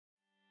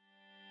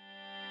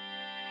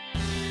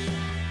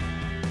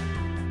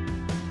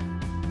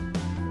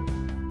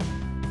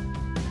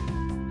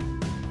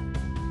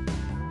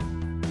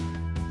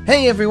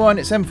Hey everyone,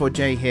 it's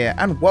M4J here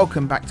and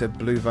welcome back to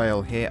Blue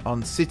Vale here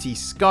on City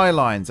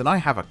Skylines, and I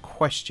have a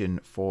question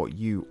for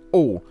you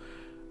all.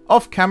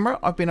 Off camera,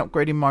 I've been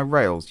upgrading my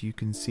rails. You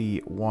can see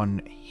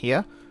one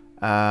here.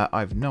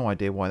 I've no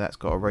idea why that's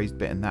got a raised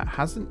bit and that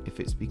hasn't.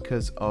 If it's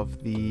because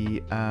of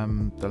the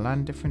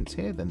land difference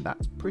here, then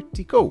that's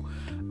pretty cool.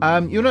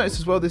 You'll notice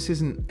as well this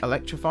isn't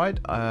electrified.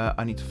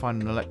 I need to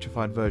find an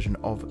electrified version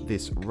of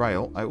this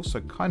rail. I also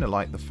kind of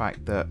like the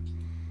fact that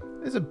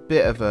there's a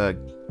bit of a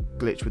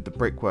glitch with the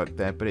brickwork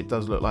there, but it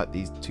does look like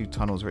these two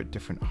tunnels are at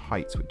different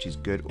heights, which is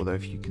good. Although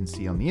if you can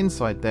see on the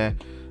inside there,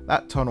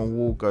 that tunnel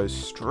wall goes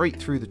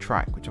straight through the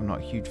track, which I'm not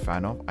a huge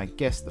fan of. I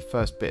guess the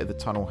first bit of the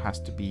tunnel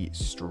has to be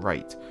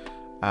straight.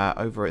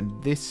 Over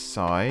on this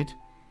side,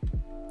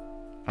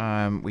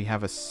 we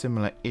have a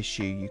similar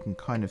issue. You can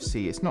kind of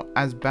see it's not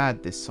as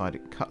bad this side.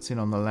 It cuts in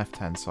on the left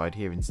hand side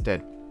here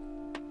instead.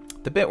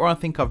 The bit where I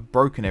think I've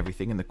broken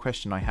everything, and the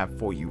question I have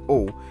for you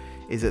all,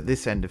 is at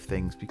this end of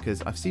things,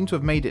 because I've seemed to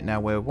have made it now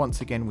where once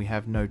again we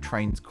have no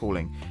trains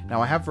calling.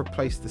 Now I have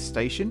replaced the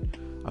station.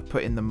 I've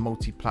put in the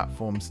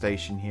multi-platform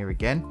station here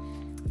again,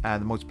 the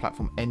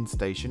multi-platform end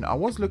station. I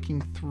was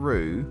looking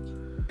through,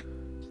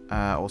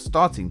 or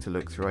starting to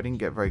look through, I didn't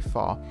get very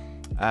far,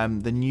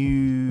 the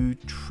new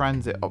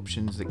transit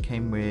options that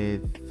came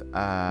with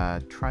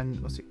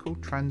what's it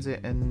called?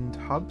 Transit and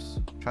hubs?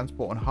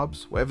 Transport and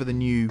hubs? Whatever the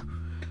new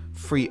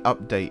free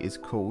update is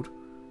called.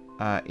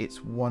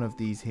 It's one of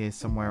these here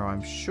somewhere,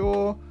 I'm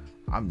sure.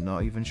 I'm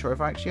not even sure if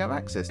I actually have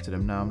access to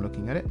them now I'm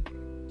looking at it.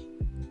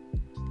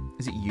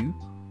 Is it you?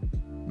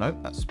 No,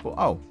 that's sport.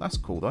 Oh, that's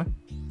cool though.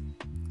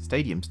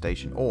 Stadium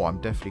station. Oh, I'm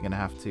definitely going to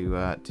have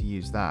to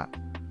use that.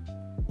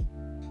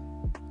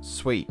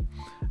 Sweet.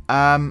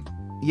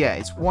 Yeah,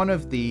 it's one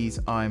of these,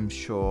 I'm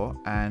sure,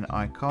 and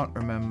I can't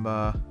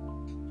remember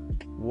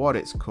what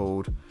it's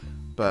called,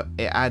 but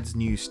it adds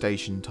new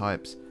station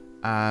types.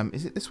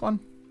 Is it this one?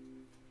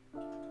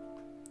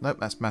 Nope,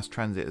 that's mass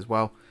transit as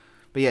well.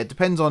 But yeah, it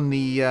depends on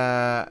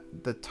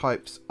the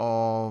types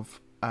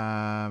of.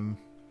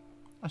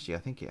 Actually, I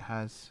think it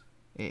has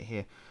it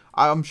here.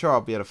 I'm sure I'll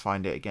be able to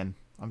find it again.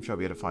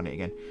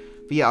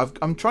 But yeah,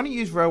 I'm trying to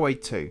use Railway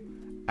 2,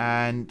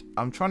 and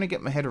I'm trying to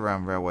get my head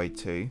around Railway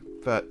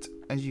 2. But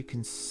as you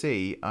can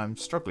see, I'm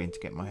struggling to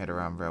get my head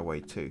around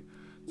Railway 2.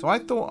 So I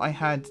thought I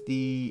had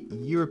the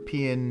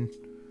European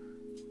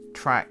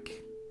track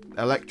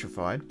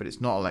electrified, but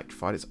it's not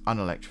electrified. It's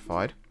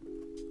unelectrified.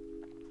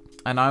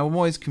 And I'm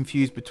always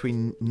confused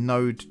between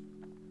noded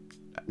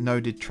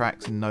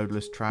tracks and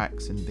nodeless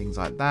tracks and things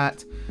like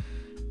that.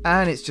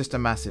 And it's just a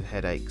massive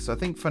headache. So I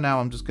think for now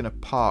I'm just going to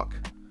park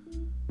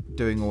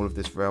doing all of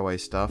this railway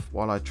stuff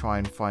while I try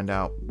and find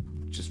out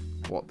just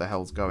what the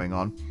hell's going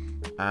on.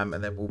 And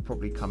then we'll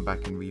probably come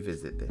back and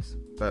revisit this.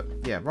 But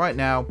yeah, right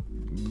now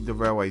the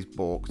railway's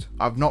balked.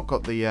 I've not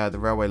got the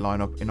railway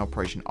line in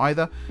operation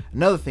either.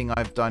 Another thing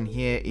I've done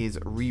here is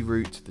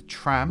reroute the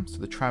tram. So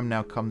the tram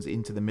now comes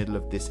into the middle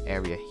of this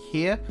area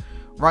here.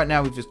 Right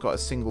now we've just got a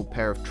single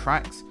pair of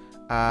tracks.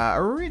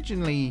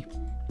 Originally,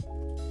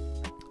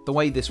 the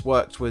way this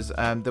worked was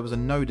there was a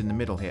node in the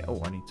middle here.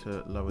 Oh, I need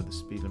to lower the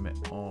speed limit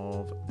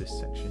of this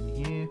section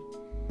here.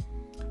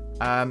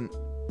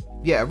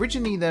 Yeah,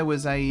 originally there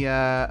was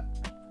a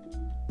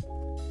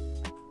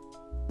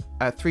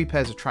 3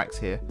 pairs of tracks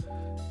here,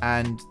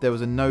 and there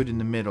was a node in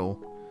the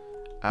middle,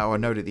 or a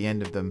node at the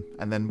end of them.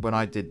 And then when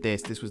I did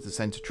this was the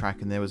center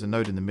track, and there was a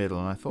node in the middle,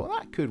 and I thought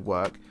that could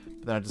work.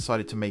 But then I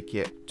decided to make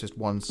it just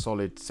one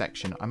solid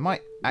section. I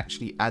might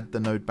actually add the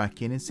node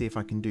back in and see if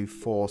I can do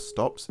 4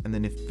 stops, and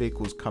then if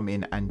vehicles come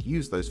in and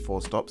use those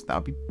 4 stops, that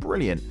would be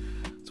brilliant.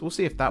 So we'll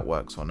see if that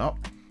works or not.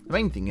 The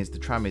main thing is the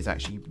tram is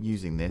actually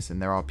using this,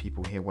 and there are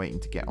people here waiting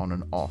to get on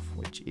and off,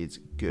 which is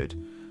good.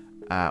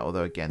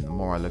 Although again, the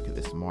more I look at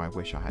this, the more I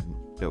wish I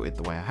hadn't built it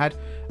the way I had.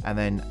 And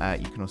then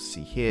you can also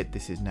see here,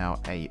 this is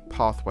now a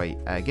pathway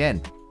again.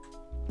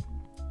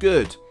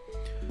 Good.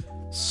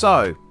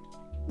 So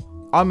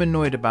I'm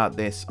annoyed about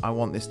this. I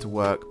want this to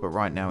work, but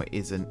right now it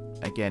isn't.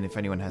 Again, if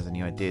anyone has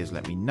any ideas,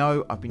 let me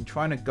know. I've been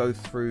trying to go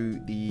through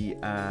the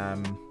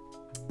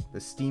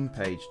Steam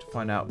page to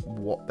find out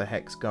what the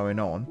heck's going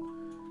on,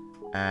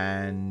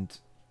 and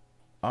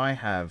I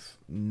have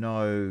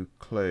no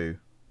clue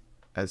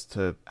as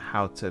to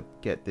how to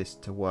get this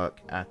to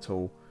work at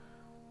all.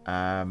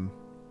 So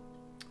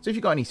if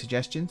you've got any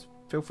suggestions,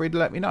 feel free to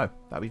let me know.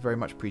 That'd be very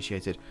much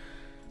appreciated.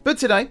 But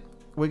today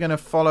we're going to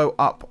follow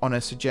up on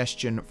a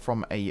suggestion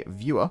from a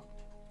viewer.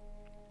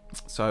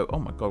 So, oh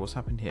my god, what's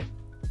happened here?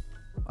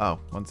 Oh,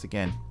 once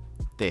again,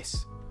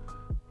 this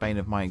bane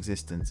of my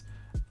existence.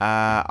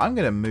 I'm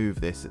going to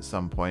move this at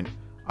some point.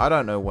 I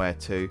don't know where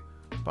to,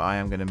 but I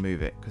am going to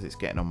move it because it's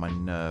getting on my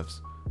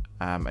nerves.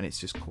 And it's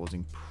just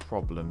causing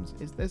problems.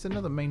 There's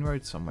another main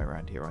road somewhere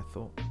around here, I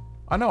thought.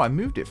 I know, I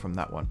moved it from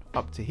that one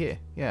up to here.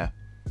 Yeah.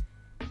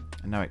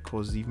 And now it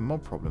causes even more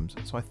problems.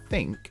 So I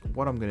think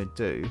what I'm going to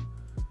do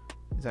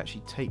is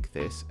actually take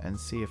this and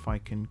see if I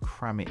can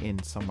cram it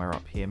in somewhere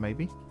up here,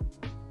 maybe.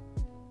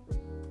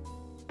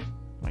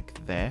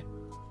 Like there.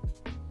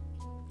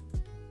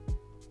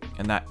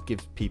 And that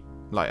gives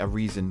like a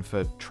reason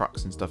for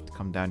trucks and stuff to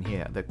come down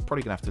here. They're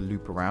probably gonna have to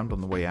loop around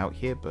on the way out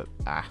here, but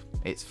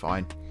it's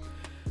fine.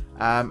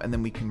 And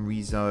then we can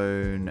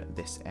rezone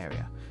this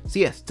area. So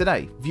yes,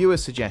 today, viewer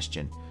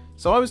suggestion.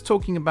 So I was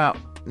talking about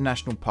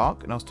National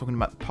Park, and I was talking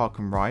about the park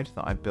and ride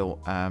that I built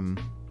a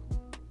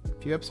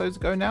few episodes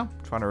ago now.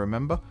 I'm trying to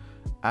remember.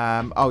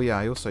 Oh yeah,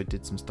 I also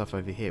did some stuff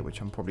over here,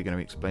 which I'm probably going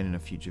to explain in a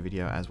future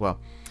video as well.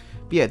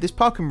 But yeah, this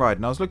park and ride,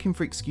 and I was looking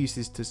for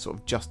excuses to sort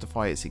of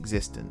justify its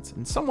existence.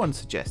 And someone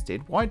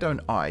suggested, why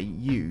don't I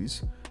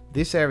use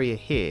this area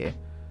here,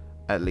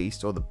 at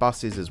least, or the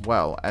buses as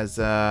well, as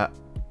a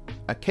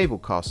cable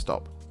car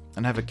stop,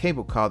 and have a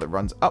cable car that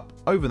runs up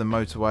over the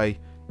motorway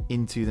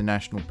into the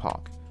national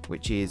park,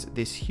 which is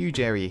this huge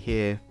area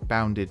here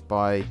bounded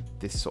by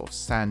this sort of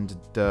sand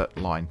dirt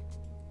line.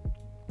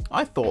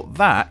 I thought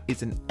that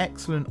is an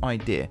excellent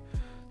idea,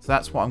 so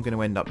that's what I'm going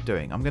to end up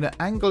doing. I'm going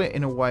to angle it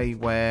in a way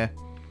where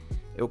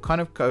it'll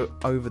kind of go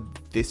over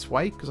this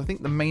way, because I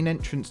think the main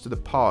entrance to the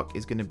park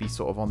is going to be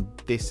sort of on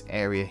this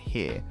area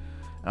here,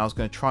 and I was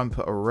going to try and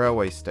put a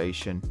railway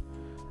station.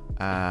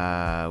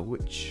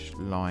 Which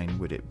line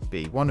would it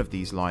be? One of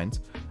these lines.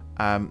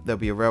 There'll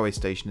be a railway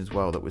station as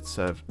well that would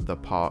serve the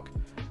park,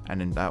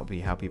 and then that'll be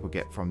how people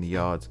get from the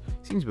yards.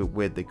 Seems a bit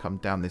weird they come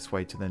down this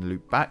way to then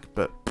loop back,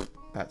 but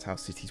that's how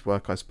cities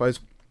work, I suppose.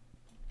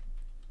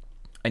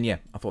 And yeah,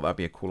 I thought that'd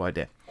be a cool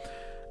idea.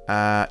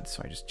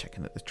 Sorry, just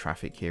checking that the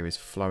traffic here is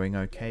flowing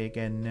okay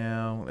again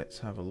now. Let's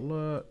have a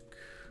look.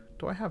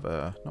 Do I have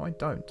a... No, I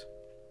don't.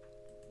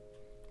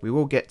 We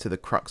will get to the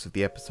crux of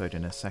the episode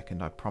in a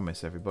second, I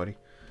promise everybody.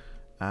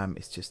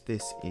 It's just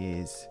this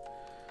is...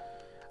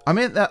 I'm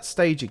at that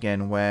stage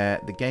again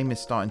where the game is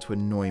starting to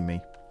annoy me.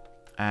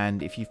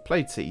 And if you've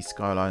played City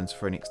Skylines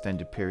for an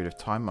extended period of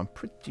time, I'm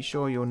pretty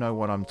sure you'll know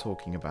what I'm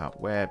talking about.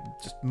 Where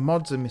just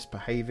mods are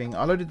misbehaving.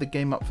 I loaded the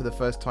game up for the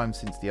first time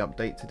since the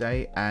update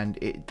today, and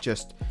it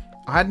just...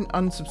 I hadn't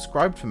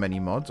unsubscribed from any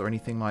mods or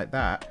anything like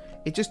that.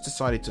 It just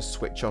decided to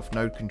switch off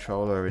node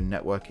controller and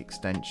network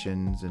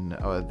extensions and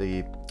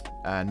the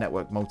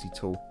network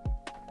multi-tool.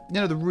 You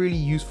know, the really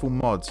useful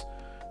mods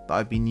that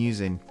I've been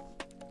using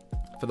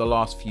for the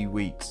last few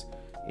weeks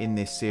in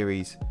this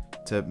series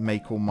to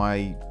make all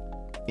my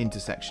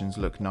intersections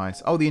look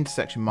nice. Oh, the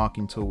intersection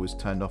marking tool was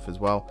turned off as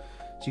well.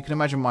 So you can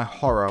imagine my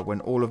horror when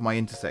all of my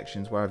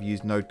intersections where I've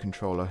used node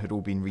controller had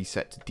all been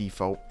reset to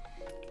default,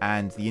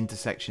 and the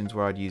intersections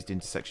where I'd used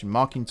intersection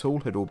marking tool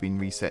had all been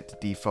reset to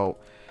default,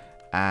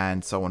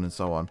 and so on and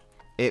so on.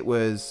 It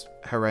was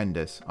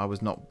horrendous. I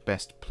was not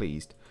best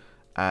pleased.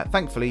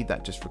 Thankfully,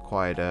 that just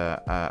required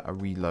a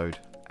reload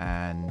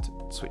and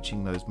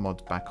switching those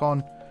mods back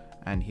on,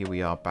 and here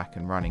we are back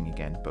and running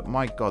again. But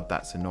my god,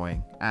 that's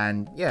annoying.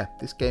 And yeah,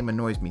 this game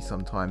annoys me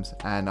sometimes,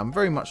 and I'm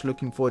very much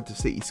looking forward to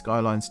City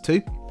Skylines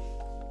 2.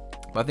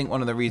 But I think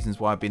one of the reasons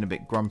why I've been a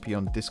bit grumpy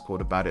on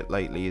Discord about it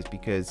lately is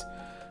because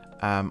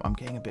I'm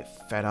getting a bit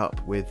fed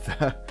up with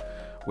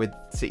with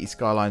City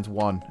Skylines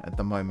 1 at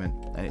the moment,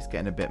 and it's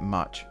getting a bit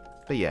much.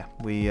 But yeah,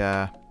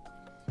 we'll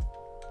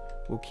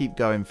keep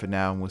going for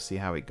now, and we'll see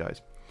how it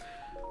goes.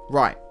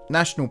 Right,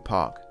 National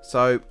Park.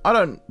 So I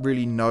don't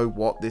really know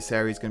what this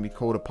area is going to be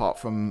called, apart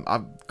from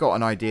I've got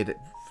an idea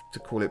to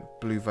call it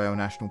Blue Vale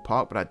National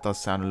Park, but that does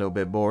sound a little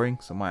bit boring,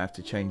 so I might have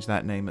to change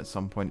that name at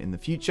some point in the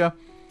future.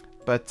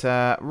 But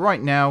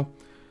right now,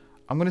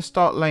 I'm going to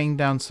start laying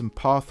down some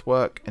path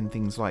work and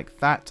things like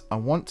that. I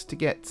want to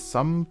get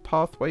some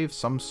pathway of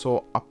some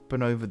sort up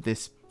and over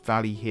this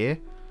valley here,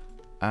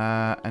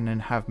 and then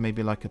have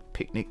maybe like a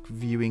picnic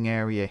viewing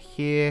area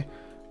here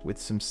with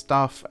some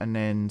stuff, and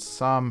then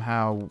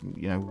somehow,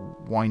 you know,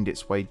 wind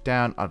its way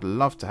down. I'd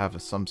love to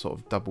have some sort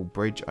of double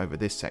bridge over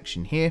this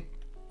section here,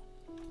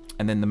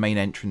 and then the main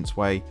entrance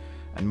way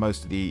and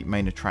most of the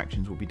main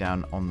attractions will be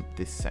down on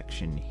this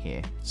section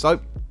here. So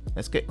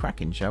let's get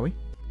cracking, shall we?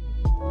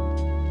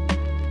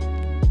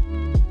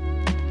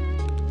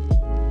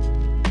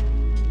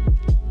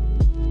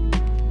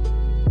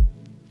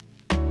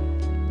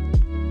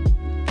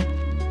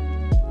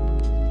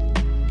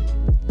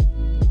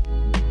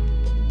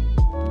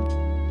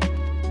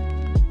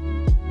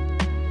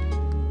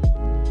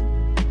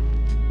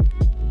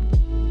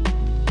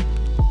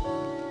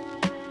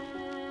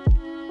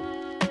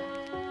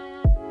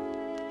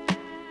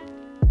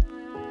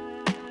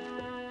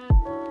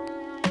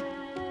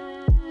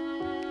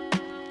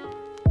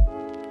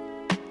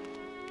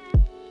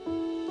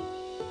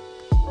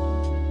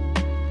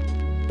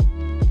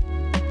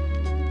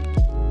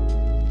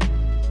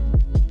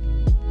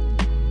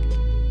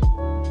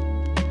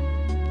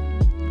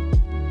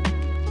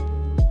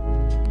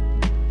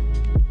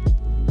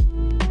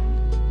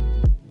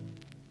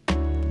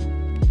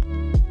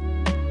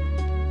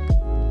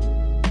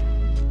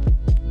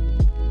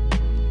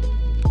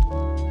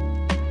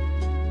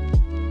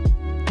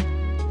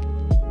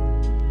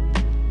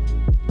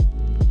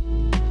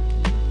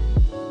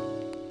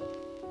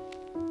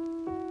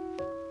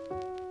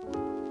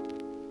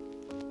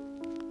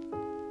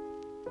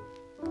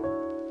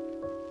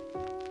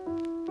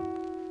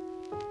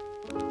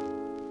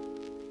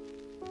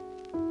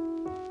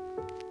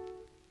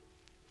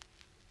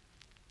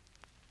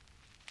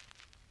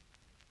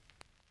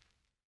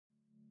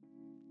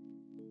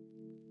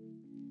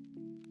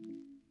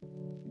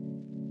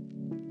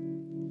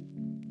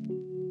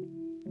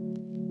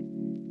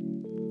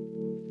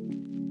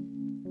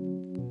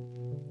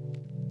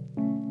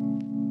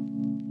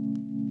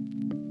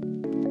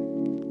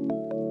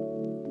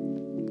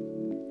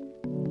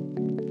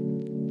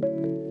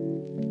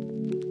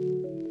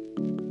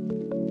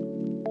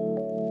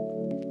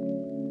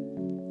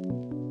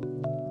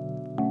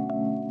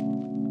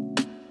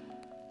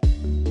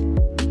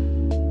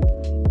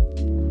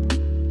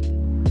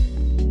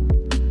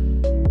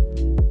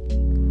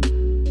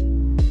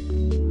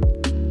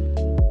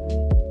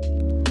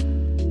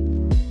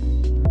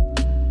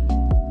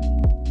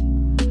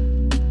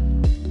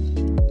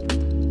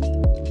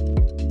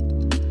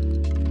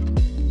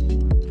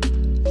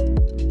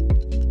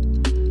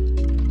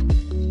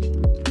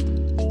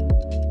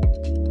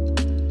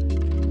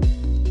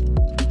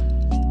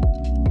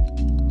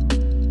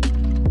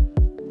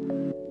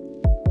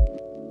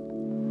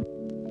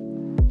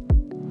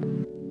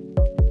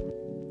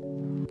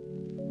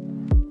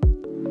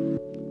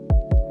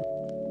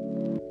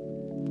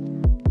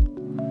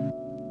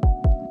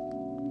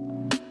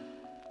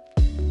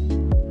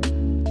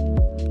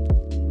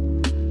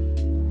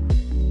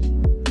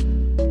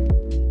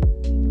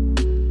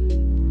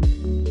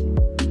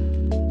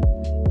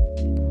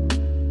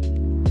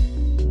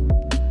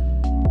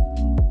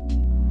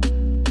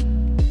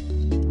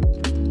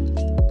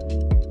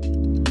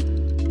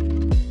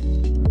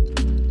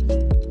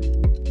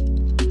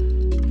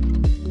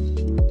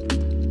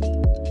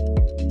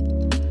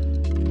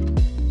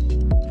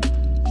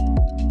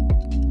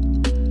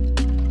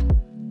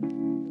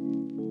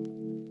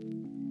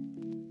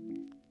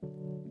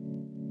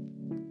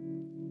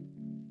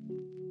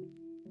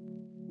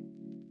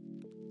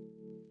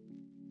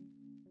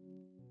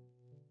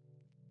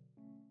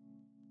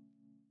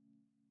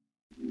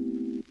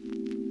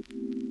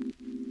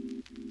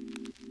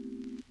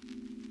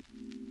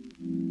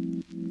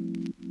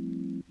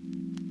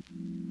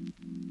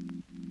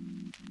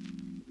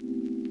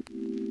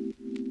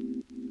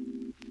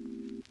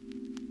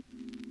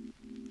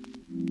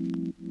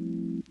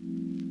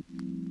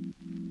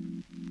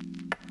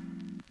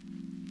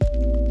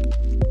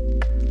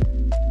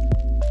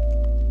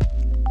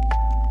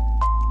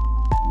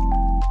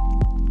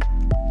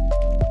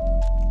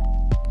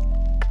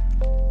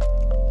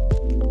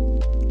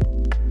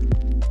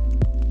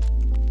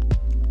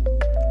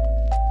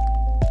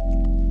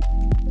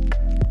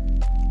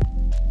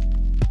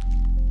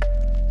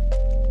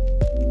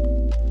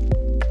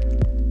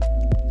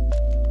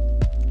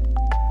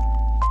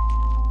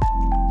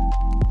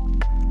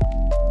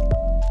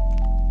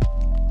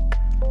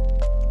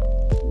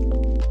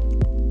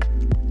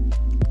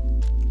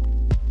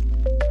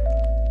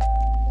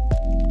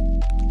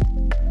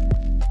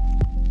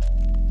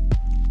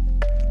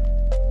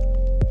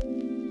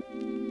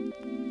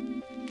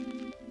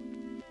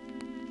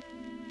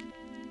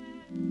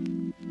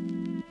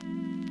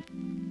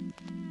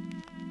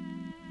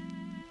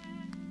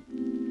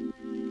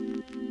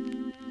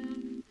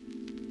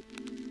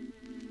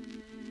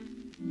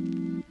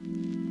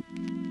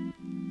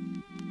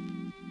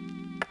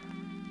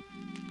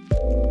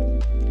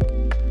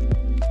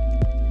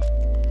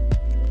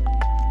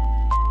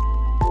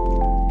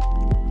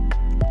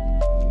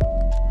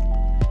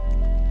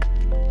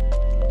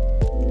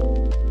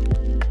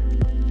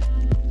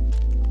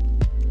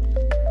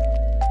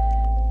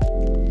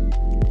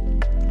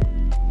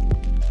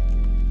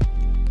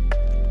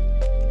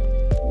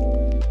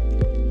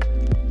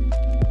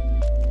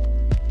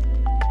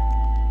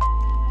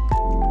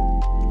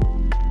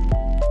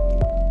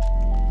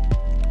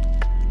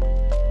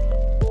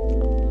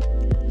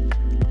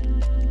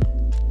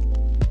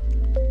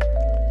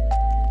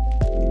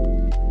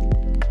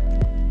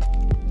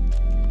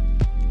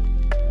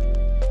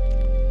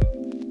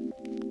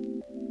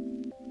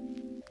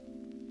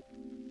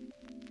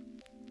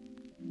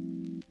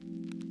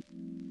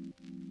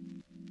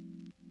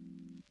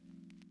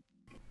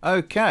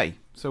 Okay,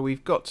 so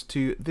we've got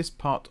to this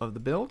part of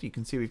the build. You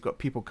can see we've got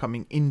people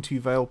coming into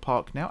Vale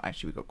Park now.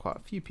 Actually, we've got quite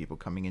a few people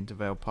coming into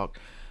Vale Park.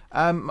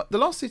 The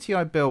last city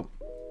I built,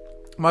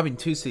 might have been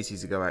 2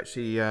 cities ago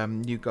actually,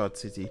 New Guard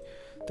City.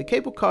 The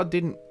cable car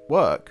didn't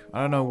work.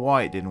 I don't know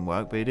why it didn't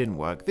work, but it didn't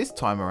work. This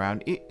time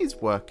around, it is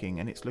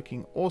working and it's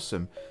looking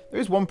awesome. There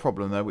is one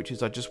problem though, which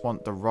is I just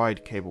want the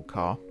ride cable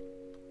car.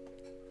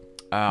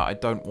 I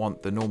don't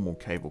want the normal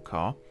cable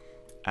car,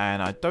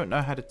 and I don't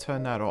know how to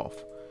turn that off.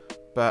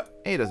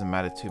 But it doesn't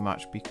matter too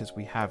much because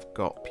we have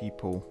got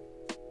people.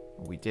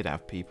 We did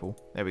have people.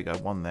 There we go,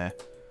 1 there.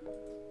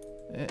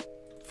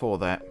 4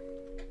 there.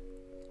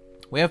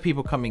 We have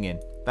people coming in.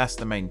 That's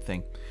the main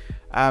thing.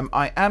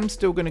 I am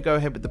still going to go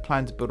ahead with the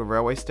plan to build a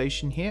railway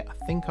station here.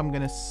 I think I'm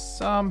going to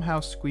somehow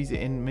squeeze it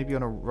in, maybe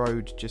on a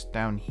road just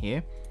down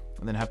here,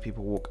 and then have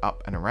people walk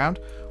up and around.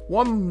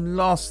 One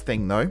last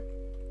thing though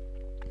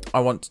I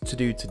want to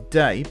do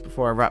today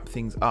before I wrap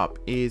things up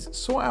is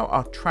sort out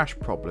our trash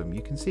problem.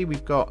 You can see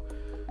we've got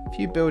a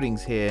few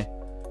buildings here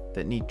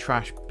that need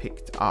trash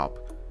picked up,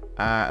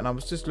 and I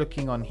was just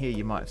looking on here,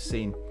 you might have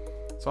seen.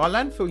 So our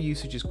landfill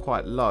usage is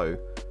quite low,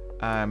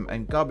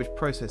 and garbage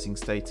processing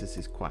status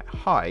is quite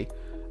high.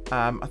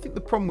 I think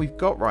the problem we've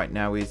got right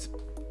now is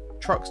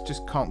trucks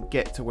just can't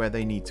get to where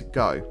they need to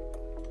go,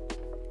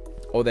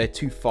 or they're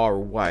too far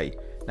away.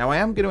 Now I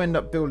am going to end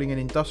up building an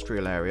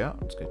industrial area.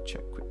 I'm just going to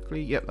check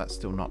quickly. Yep, that's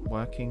still not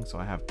working, so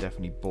I have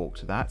definitely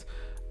balked that.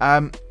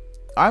 I'm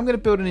going to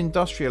build an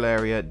industrial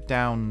area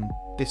down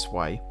this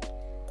way,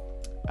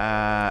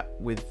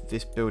 with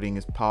this building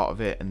as part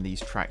of it and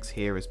these tracks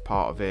here as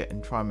part of it,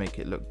 and try and make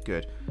it look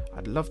good.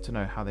 I'd love to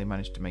know how they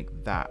managed to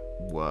make that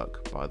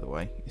work, by the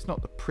way. It's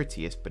not the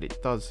prettiest, but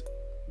it does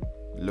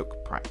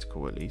look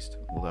practical at least,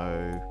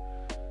 although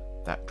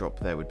that drop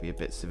there would be a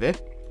bit severe.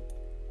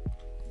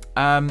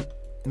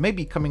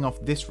 Maybe coming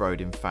off this road,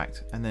 in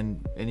fact, and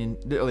then a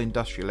little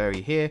industrial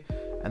area here,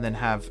 and then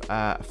have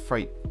a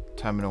freight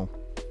terminal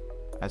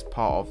as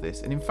part of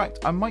this. And in fact,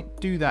 I might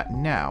do that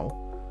now,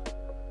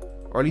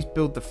 or at least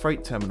build the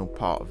freight terminal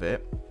part of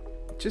it,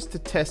 just to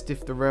test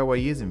if the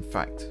railway is in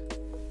fact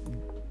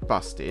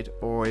busted,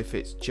 or if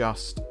it's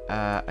just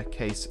a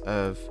case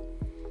of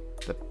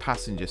the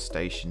passenger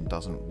station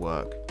doesn't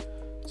work.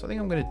 So I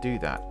think I'm going to do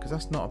that, because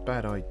that's not a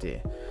bad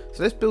idea.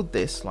 So let's build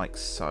this like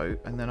so,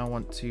 and then I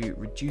want to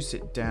reduce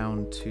it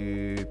down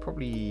to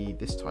probably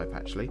this type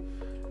actually.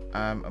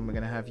 And we're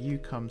going to have you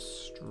come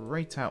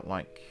straight out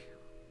like,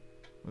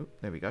 oop,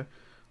 there we go,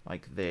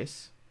 like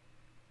this.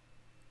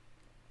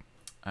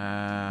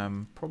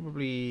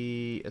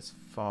 Probably as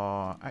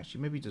far,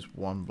 actually maybe just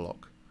 1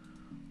 block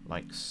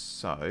like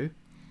so.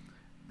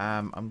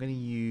 I'm going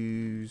to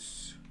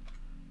use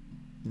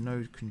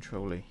node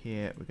controller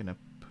here. We're going to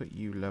put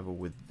you level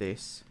with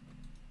this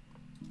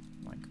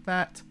like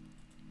that.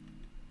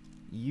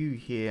 You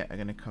here are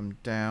going to come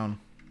down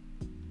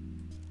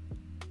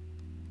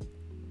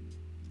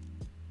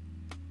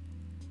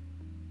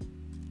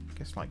I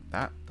guess like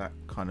that. That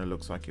kind of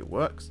looks like it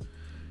works.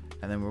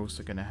 And then we're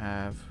also going to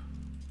have,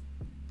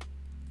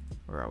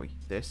 where are we,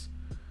 this.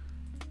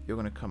 You're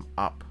going to come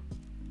up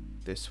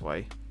this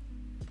way,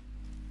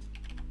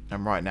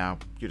 and right now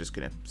you're just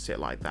going to sit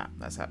like that.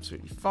 That's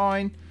absolutely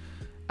fine.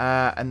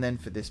 And then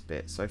for this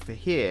bit, so for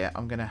here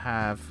I'm going to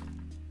have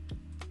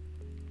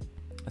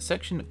a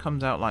section that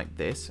comes out like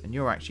this, and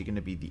you're actually going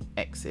to be the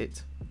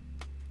exit.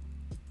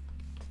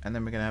 And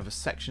then we're going to have a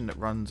section that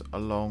runs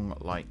along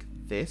like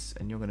this,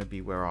 and you're going to be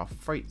where our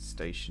freight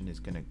station is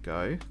going to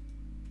go.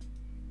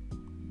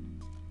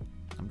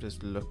 I'm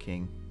just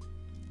looking.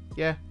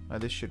 Yeah,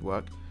 this should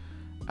work.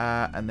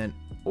 And then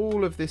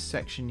all of this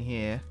section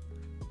here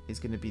is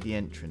going to be the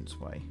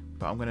entranceway,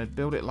 but I'm going to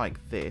build it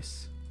like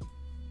this,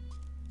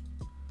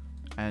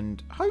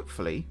 and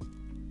hopefully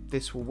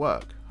this will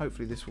work.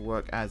 Hopefully this will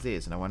work as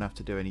is, and I won't have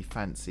to do any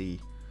fancy,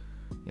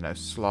 you know,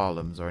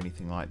 slaloms or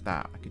anything like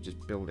that. I could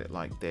just build it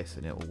like this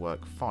and it'll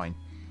work fine.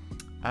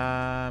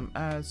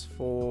 As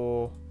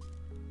for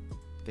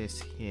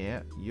this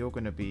here, you're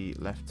going to be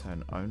left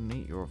turn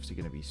only. You're obviously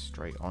going to be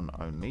straight on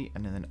only.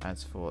 And then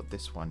as for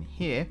this one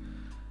here,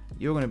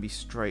 you're going to be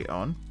straight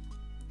on.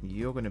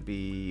 You're going to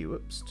be,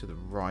 whoops, to the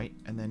right.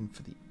 And then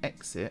for the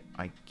exit,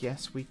 I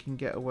guess we can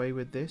get away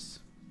with this.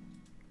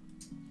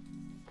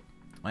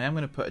 I am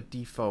going to put a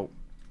default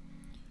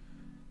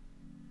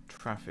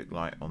traffic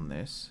light on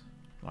this,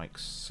 like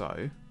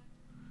so.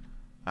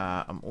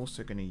 I'm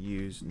also going to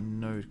use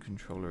node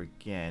controller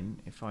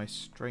again. If I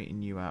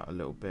straighten you out a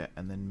little bit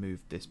and then move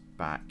this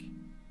back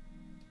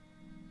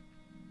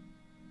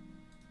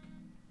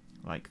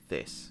like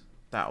this,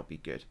 that'll be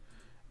good.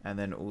 And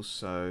then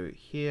also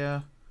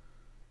here,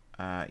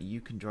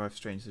 you can drive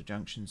straight into the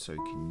junction, so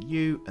can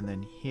you. And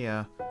then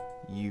here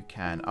you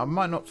can. I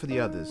might not for the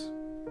others.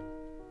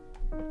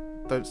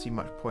 Don't see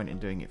much point in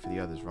doing it for the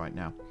others right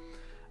now.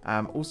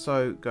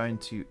 Also going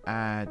to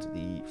add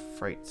the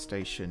freight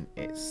station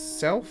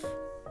itself,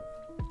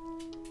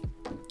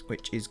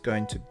 which is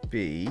going to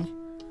be,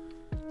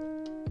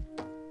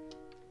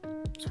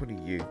 so what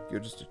are you? You're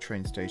just a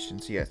train station,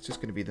 so yeah, it's just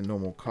going to be the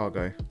normal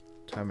cargo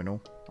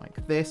terminal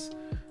like this.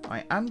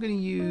 I am going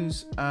to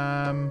use,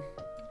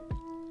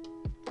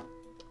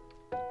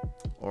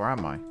 or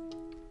am I?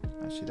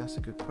 Actually, that's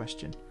a good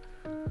question.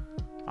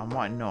 I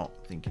might not,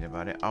 thinking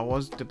about it. I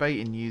was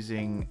debating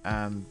using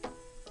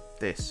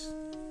this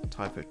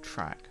type of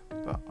track,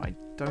 but I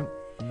don't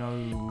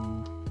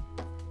know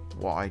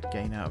what I'd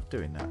gain out of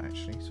doing that,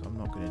 actually, so I'm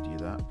not going to do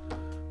that.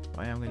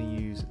 I am going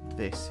to use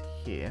this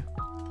here.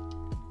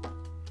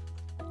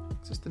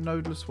 Is this the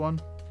nodeless one?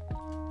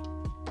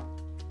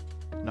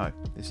 No,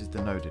 this is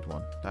the noded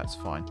one. That's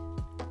fine.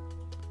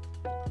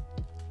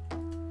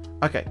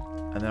 Okay,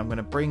 and then I'm going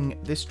to bring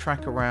this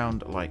track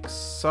around like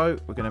so.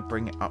 We're going to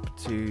bring it up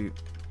to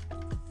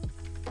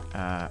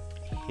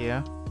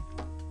here,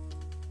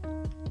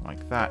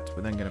 like that.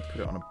 We're then going to put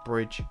it on a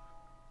bridge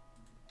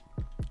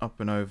up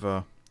and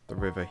over the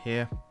river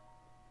here.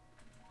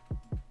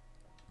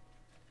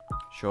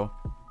 Sure.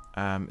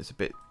 It's a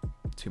bit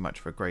too much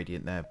for a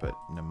gradient there, but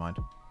never mind.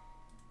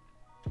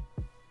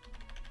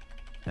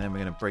 And then we're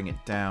going to bring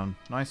it down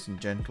nice and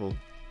gentle.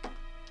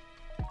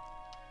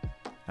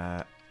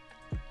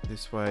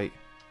 This way,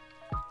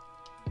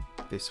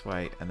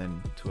 and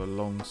then to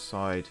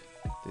alongside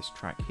this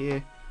track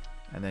here.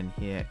 And then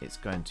here it's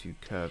going to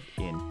curve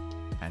in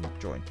and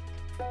join.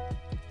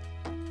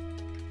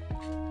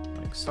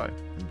 Like so.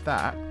 And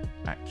that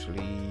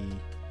actually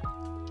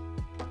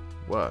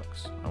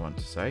works, I want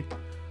to say.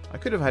 I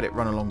could have had it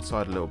run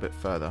alongside a little bit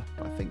further,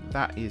 but I think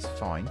that is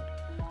fine.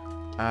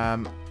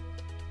 I'm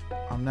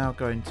now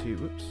going to,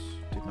 whoops,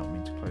 did not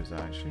mean to close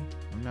that actually.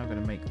 I'm now going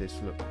to make this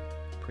look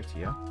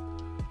prettier.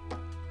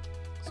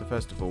 So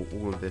first of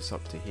all of this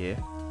up to here,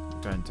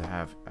 we're going to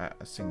have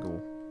a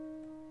single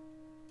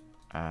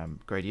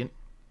gradient.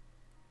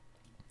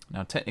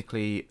 Now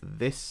technically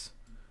this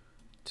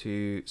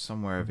to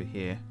somewhere over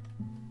here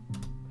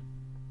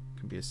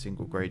can be a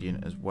single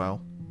gradient as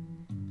well.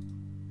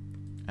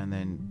 And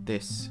then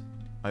this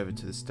over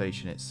to the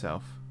station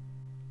itself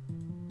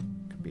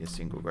can be a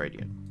single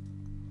gradient.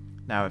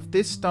 Now if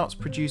this starts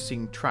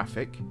producing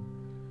traffic,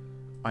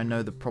 I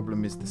know the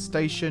problem is the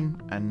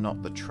station and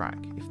not the track.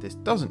 If this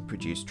doesn't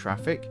produce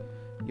traffic,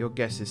 your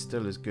guess is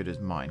still as good as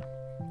mine.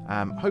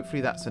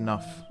 Hopefully that's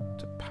enough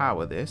to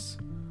power this.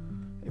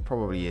 It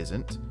probably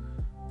isn't.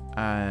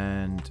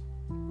 And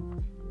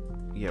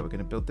yeah, we're going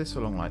to build this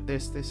along like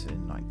this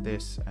in like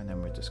this, and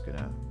then we're just going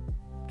to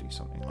do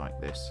something like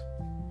this.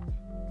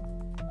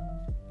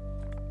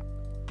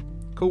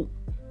 Cool.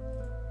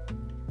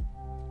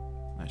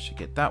 That should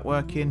get that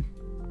working,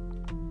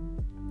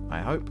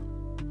 I hope.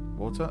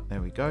 Water,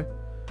 there we go.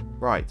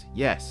 Right,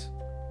 yes.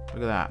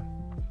 Look at that.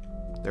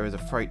 There is a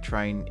freight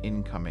train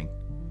incoming.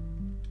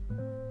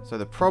 So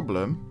the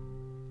problem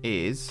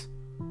is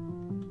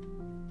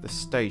the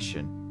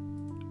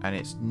station, and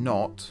it's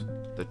not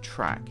the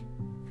track.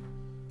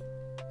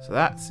 So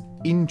that's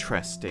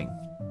interesting.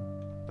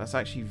 That's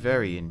actually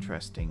very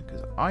interesting,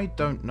 because I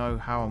don't know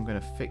how I'm going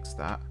to fix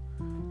that.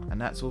 And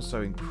that's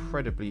also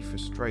incredibly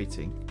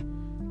frustrating.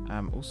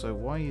 Also,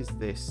 why is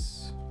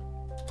this...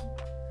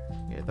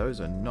 Yeah,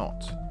 those are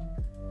not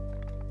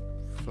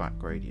flat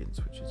gradients,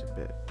 which is a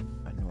bit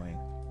annoying.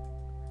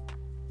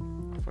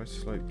 If I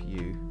slope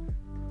you,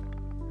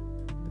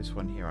 this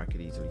one here I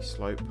could easily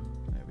slope.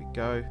 There we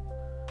go.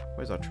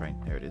 Where's our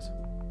train? There it is.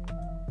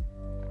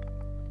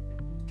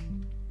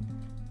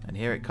 And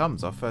here it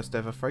comes, our first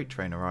ever freight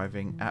train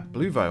arriving at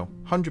Blue Vale.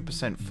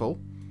 100% full.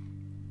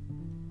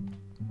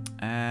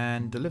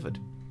 And delivered.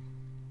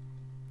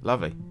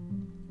 Lovely.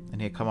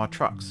 And here come our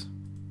trucks.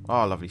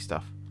 Oh, lovely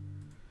stuff.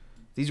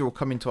 These are all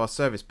coming to our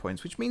service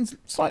points, which means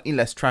slightly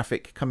less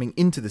traffic coming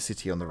into the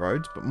city on the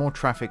roads, but more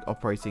traffic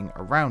operating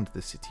around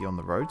the city on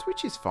the roads,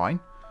 which is fine.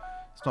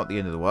 It's not the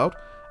end of the world.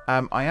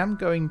 I am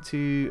going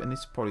to, and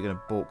this is probably going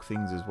to balk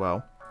things as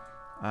well,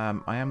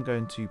 I am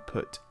going to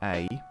put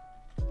a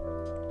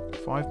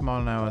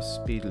 5-mile-an-hour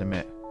speed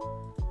limit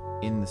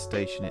in the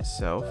station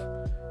itself,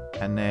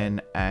 and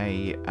then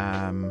a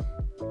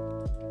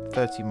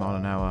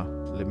 30-mile-an-hour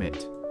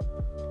limit.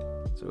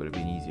 So it would have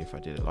been easier if I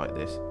did it like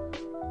this.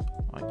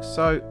 Like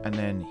so, and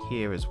then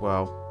here as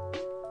well,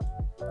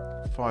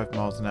 5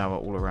 miles an hour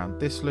all around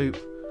this loop,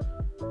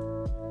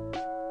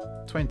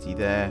 20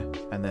 there,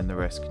 and then the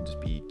rest can just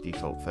be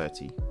default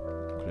 30,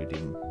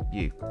 including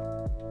you.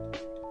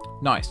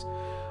 Nice.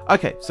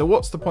 Okay, so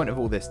what's the point of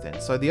all this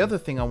then? So the other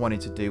thing I wanted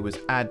to do was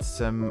add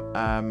some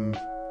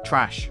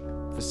trash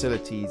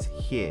facilities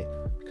here,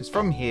 because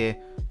from here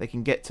they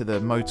can get to the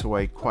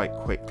motorway quite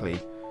quickly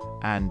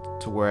and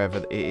to wherever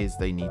it is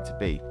they need to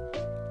be.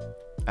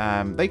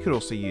 They could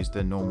also use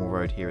the normal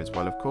road here as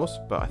well, of course,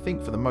 but I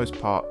think for the most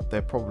part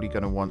they're probably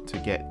going to want to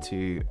get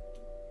to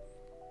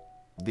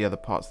the other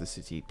parts of the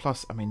city.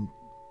 Plus, I mean,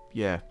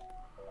 yeah,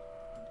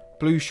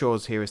 Blue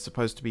Shores here is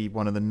supposed to be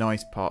one of the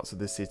nice parts of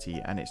the city,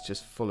 and it's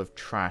just full of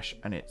trash,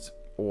 and it's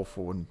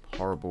awful and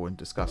horrible and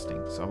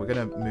disgusting. So we're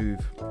going to move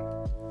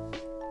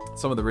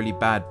some of the really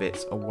bad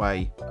bits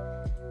away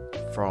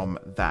from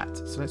that.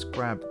 So let's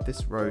grab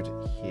this road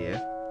here,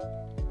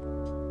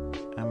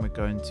 and we're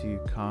going to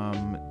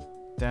come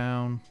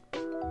down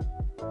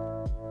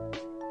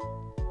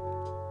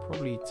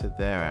Probably to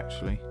there,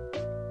 actually.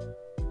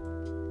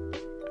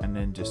 And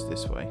then just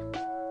this way.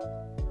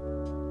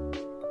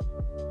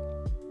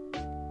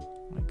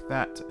 Like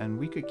that. And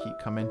we could keep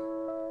coming.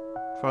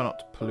 Try not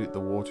to pollute the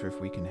water if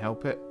we can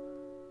help it.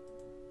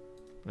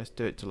 Let's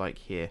do it to like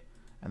here.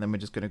 And then we're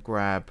just going to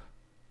grab...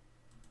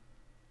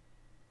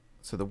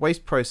 So the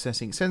waste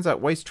processing sends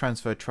out waste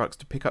transfer trucks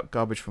to pick up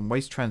garbage from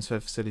waste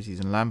transfer facilities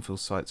and landfill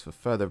sites for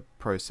further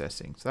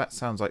processing. So that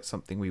sounds like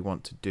something we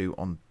want to do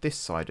on this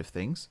side of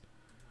things.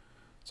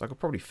 So I could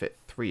probably fit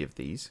 3 of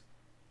these.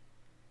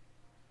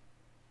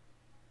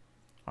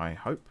 I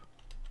hope.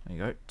 There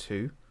you go,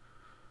 2.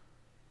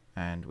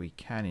 And we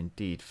can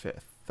indeed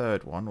fit a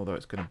 3rd one, although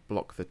it's going to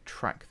block the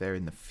track there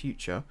in the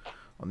future.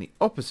 On the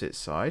opposite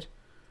side,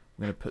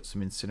 we're going to put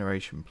some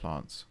incineration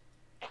plants.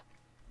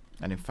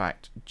 And in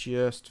fact,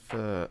 just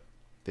for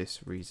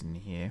this reason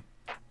here,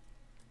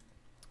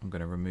 I'm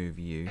going to remove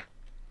you.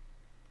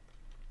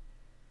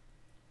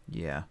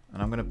 Yeah,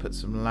 and I'm going to put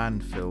some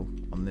landfill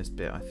on this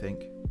bit, I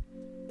think.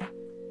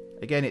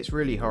 Again, it's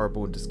really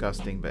horrible and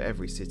disgusting, but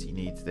every city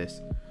needs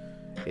this.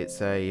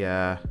 It's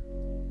a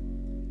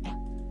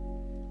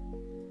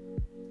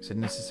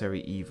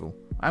necessary evil.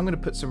 I'm going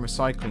to put some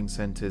recycling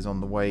centres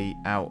on the way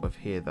out of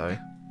here, though.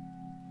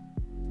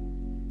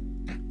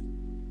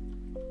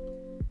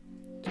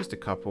 Just a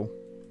couple.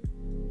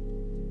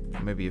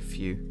 Maybe a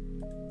few.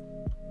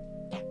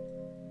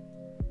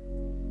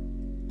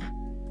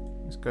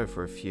 Let's go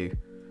for a few.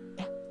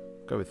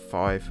 Go with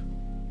 5.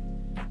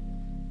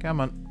 Come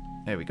on.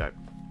 There we go.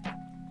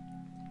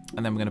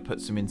 And then we're going to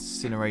put some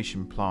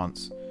incineration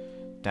plants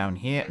down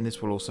here. And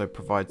this will also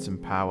provide some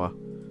power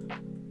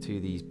to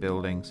these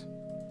buildings.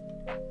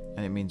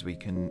 And it means we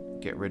can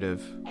get rid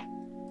of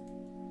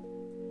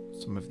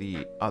some of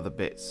the other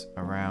bits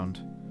around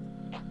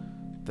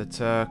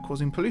that are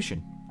causing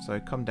pollution. So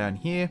come down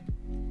here,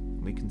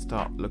 we can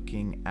start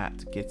looking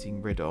at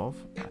getting rid of,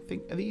 I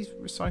think, are these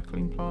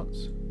recycling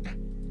plants?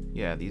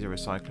 Yeah, these are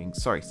recycling,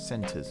 sorry,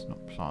 centres,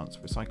 not plants,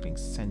 recycling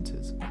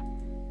centres.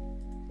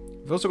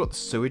 We've also got the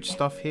sewage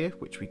stuff here,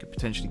 which we could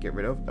potentially get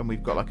rid of, and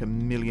we've got like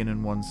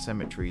 1,000,001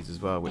 cemeteries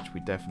as well, which we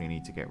definitely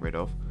need to get rid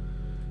of.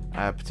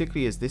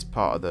 Particularly as this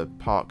part of the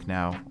park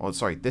now, or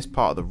sorry, this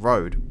part of the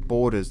road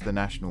borders the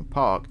national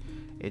park,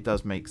 it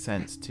does make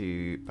sense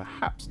to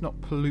perhaps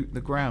not pollute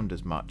the ground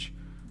as much.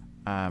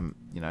 You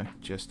know,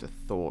 just a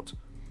thought.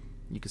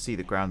 You can see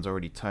the ground's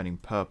already turning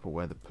purple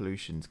where the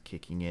pollution's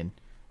kicking in.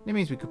 It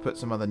means we could put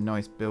some other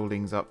nice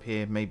buildings up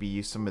here, maybe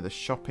use some of the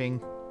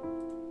shopping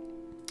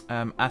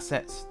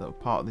assets that are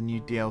part of the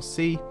new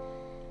DLC,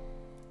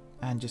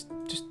 and just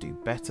do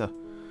better.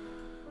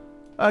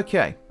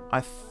 Okay,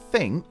 I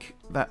think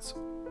that's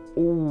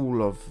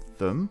all of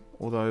them.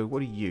 Although,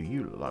 what are you?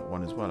 You look like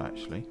one as well,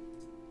 actually.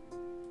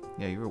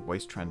 Yeah, you're a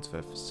waste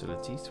transfer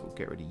facility, so we'll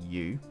get rid of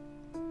you.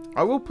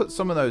 I will put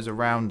some of those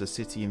around the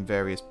city in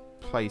various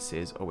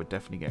places. Oh, we're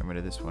definitely getting rid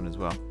of this one as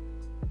well.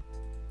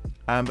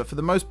 But for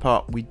the most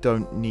part, we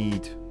don't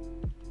need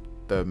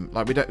them.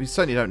 Like we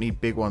certainly don't need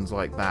big ones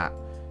like that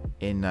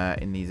in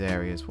these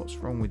areas. What's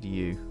wrong with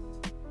you?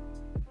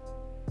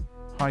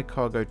 High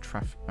cargo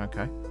traffic.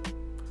 Okay,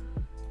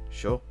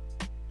 sure.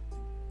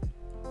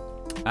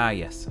 Ah,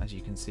 yes, as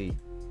you can see,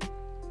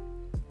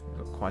 we've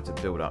got quite a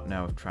build up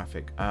now of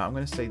traffic. I'm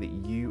going to say that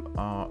you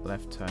are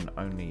left turn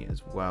only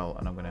as well,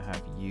 and I'm going to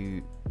have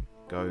you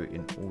go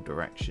in all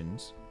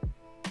directions.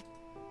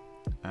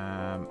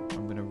 I'm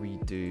going to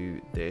redo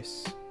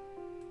this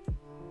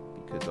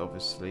because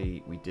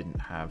obviously we didn't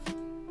have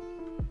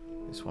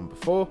this one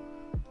before.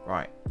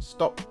 Right,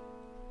 stop,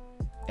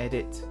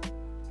 edit.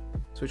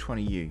 So which one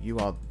are you? You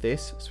are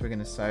this, so we're going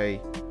to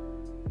say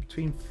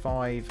between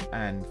 5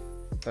 and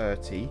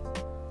 30.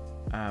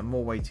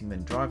 More waiting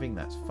than driving,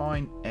 that's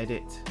fine.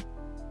 Edit.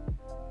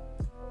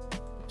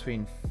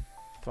 Between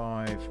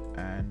 5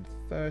 and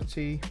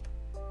 30.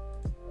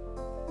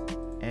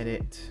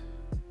 Edit.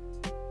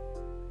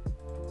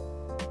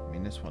 I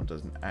mean, this one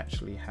doesn't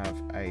actually have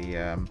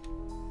a... I'm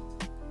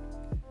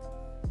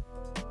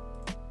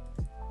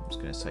just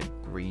going to say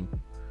green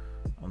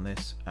on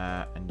this.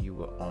 And you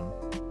were on.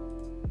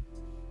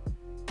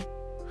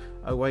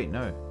 Oh, wait,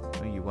 no.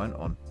 No, you weren't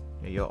on.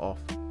 Yeah, you're off.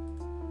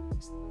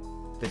 It's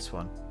this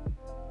one.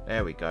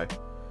 There we go.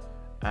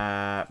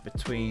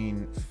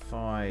 Between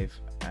 5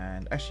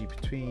 and... Actually,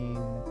 between...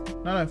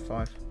 No,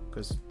 5.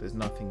 Because there's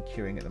nothing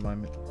queuing at the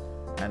moment.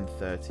 And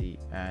 30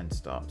 and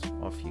start.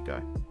 Off you go.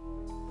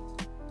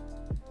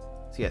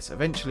 So yes,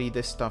 eventually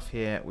this stuff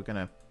here, we're going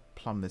to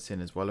plumb this in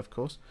as well, of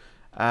course.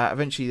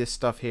 Eventually this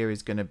stuff here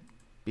is going to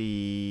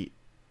be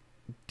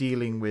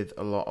dealing with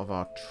a lot of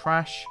our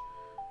trash.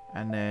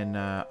 And then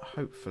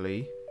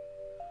hopefully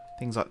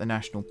things like the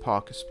national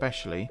park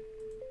especially.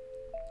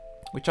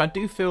 Which I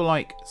do feel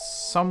like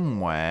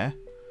somewhere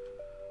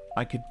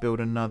I could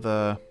build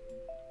another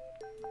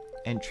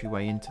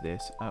entryway into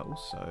this.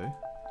 Also,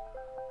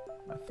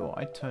 I thought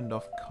I turned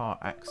off car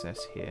access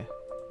here.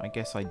 I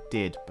guess I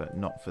did, but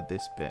not for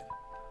this bit.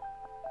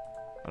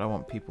 But I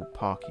want people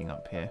parking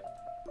up here.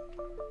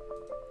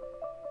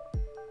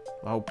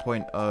 The whole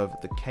point of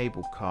the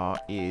cable car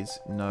is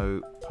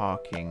no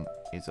parking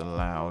is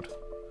allowed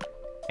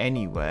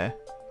anywhere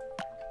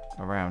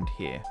around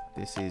here.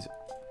 This is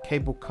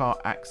cable car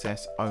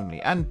access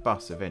only, and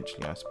bus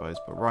eventually, I suppose,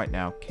 but right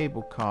now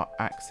cable car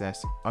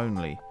access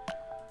only.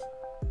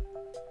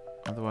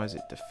 Otherwise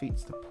it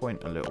defeats the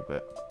point a little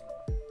bit.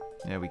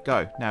 There we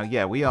go. Now,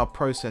 yeah, we are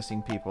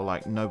processing people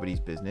like nobody's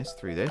business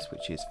through this,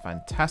 which is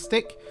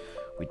fantastic.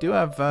 We do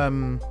have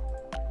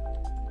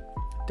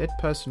dead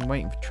person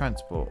waiting for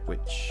transport,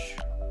 which,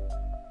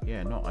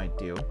 yeah, not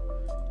ideal.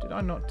 Did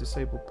I not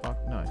disable park?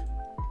 No.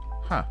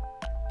 Huh.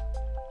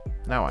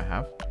 Now I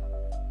have.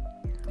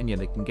 And yeah,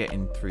 they can get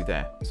in through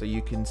there. So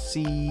you can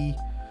see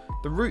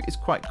the route is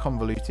quite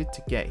convoluted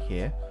to get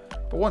here.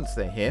 But once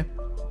they're here,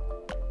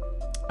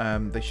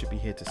 they should be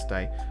here to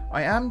stay.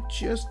 I am,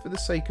 just for the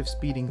sake of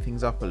speeding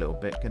things up a little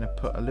bit, going to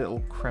put a little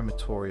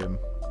crematorium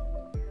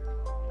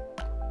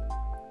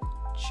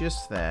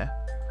just there.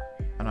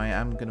 And I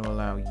am going to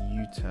allow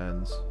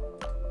U-turns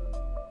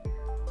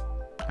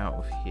out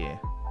of here.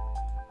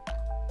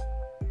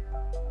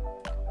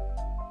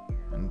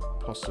 And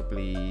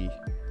possibly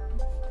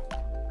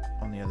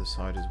on the other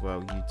side as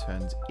well,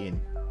 U-turns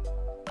in.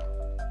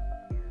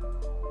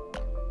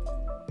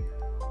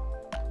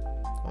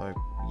 Although,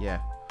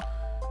 yeah,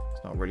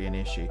 it's not really an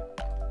issue.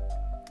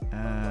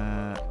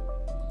 Yeah,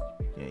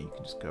 you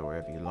can just go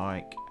wherever you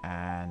like.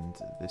 And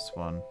this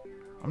one,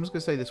 I'm just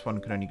going to say this one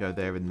can only go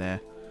there and there.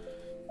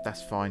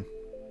 That's fine.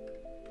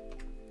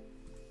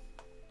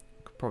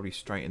 Could probably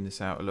straighten this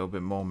out a little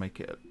bit more, make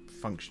it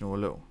functional a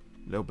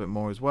little bit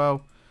more as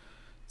well.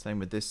 Same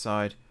with this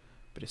side,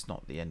 but it's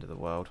not the end of the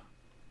world,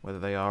 whether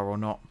they are or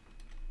not.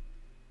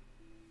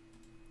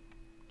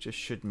 Just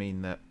should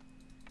mean that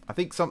I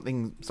think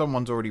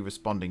someone's already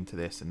responding to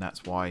this, and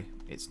that's why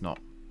it's not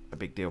a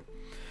big deal.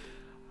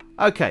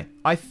 Okay,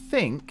 I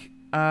think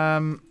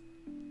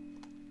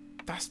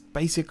that's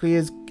basically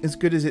as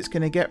good as it's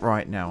going to get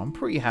right now. I'm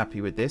pretty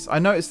happy with this. I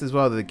noticed as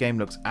well that the game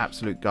looks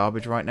absolute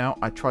garbage right now.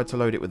 I tried to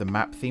load it with a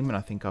map theme, and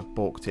I think I've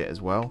balked it as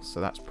well,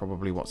 so that's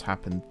probably what's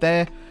happened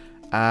there.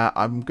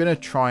 I'm going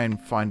to try and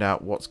find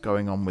out what's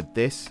going on with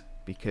this,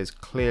 because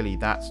clearly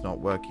that's not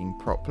working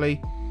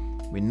properly.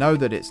 We know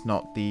that it's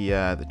not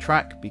the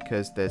track,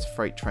 because there's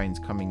freight trains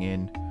coming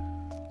in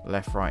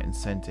left, right and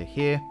center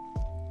here.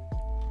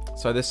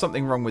 So there's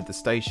something wrong with the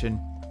station.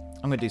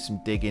 I'm going to do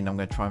some digging. I'm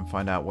going to try and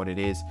find out what it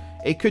is.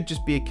 It could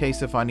just be a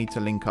case of I need to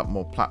link up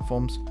more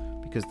platforms,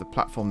 because the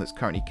platform that's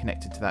currently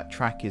connected to that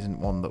track isn't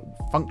one that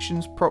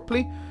functions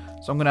properly.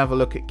 So I'm going to have a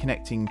look at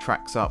connecting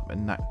tracks up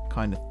and that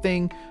kind of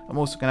thing. I'm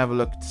also going to have a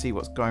look to see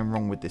what's going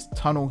wrong with this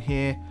tunnel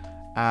here.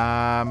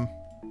 And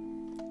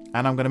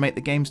I'm going to make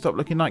the game stop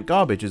looking like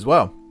garbage as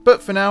well.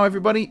 But for now,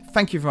 everybody,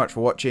 thank you very much for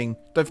watching.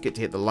 Don't forget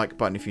to hit the like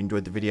button if you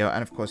enjoyed the video.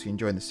 And of course, if you're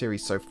enjoying the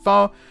series so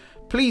far,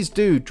 please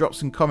do drop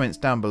some comments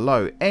down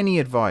below. Any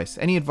advice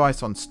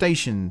on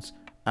stations,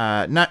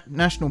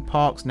 national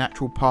parks,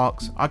 natural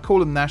parks. I call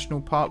them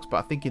national parks,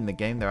 but I think in the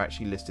game they're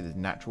actually listed as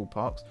natural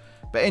parks.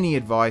 But any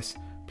advice,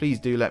 please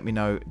do let me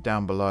know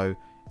down below.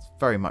 It's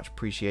very much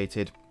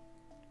appreciated.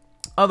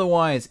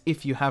 Otherwise,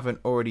 if you haven't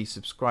already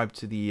subscribed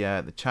to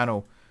the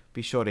channel,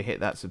 be sure to hit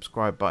that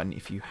subscribe button.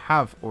 If you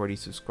have already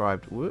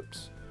subscribed,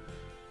 whoops,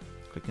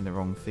 clicking the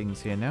wrong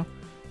things here now.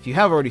 If you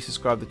have already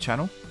subscribed to the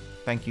channel,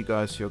 thank you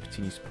guys for your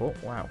continued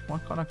support. Wow, why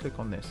can't I click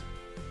on this?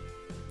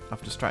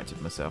 I've distracted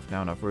myself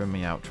now and I've ruined my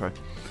outro.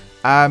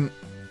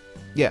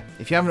 Yeah,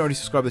 if you haven't already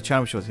subscribed to the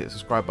channel, be sure to hit the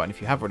subscribe button. If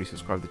you have already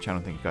subscribed to the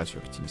channel, thank you guys for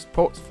your continued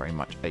support. It's very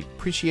much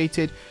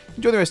appreciated.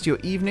 Enjoy the rest of your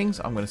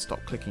evenings. I'm going to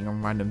stop clicking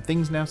on random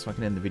things now so I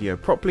can end the video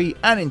properly.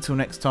 And until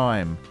next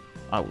time,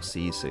 I will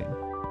see you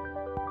soon.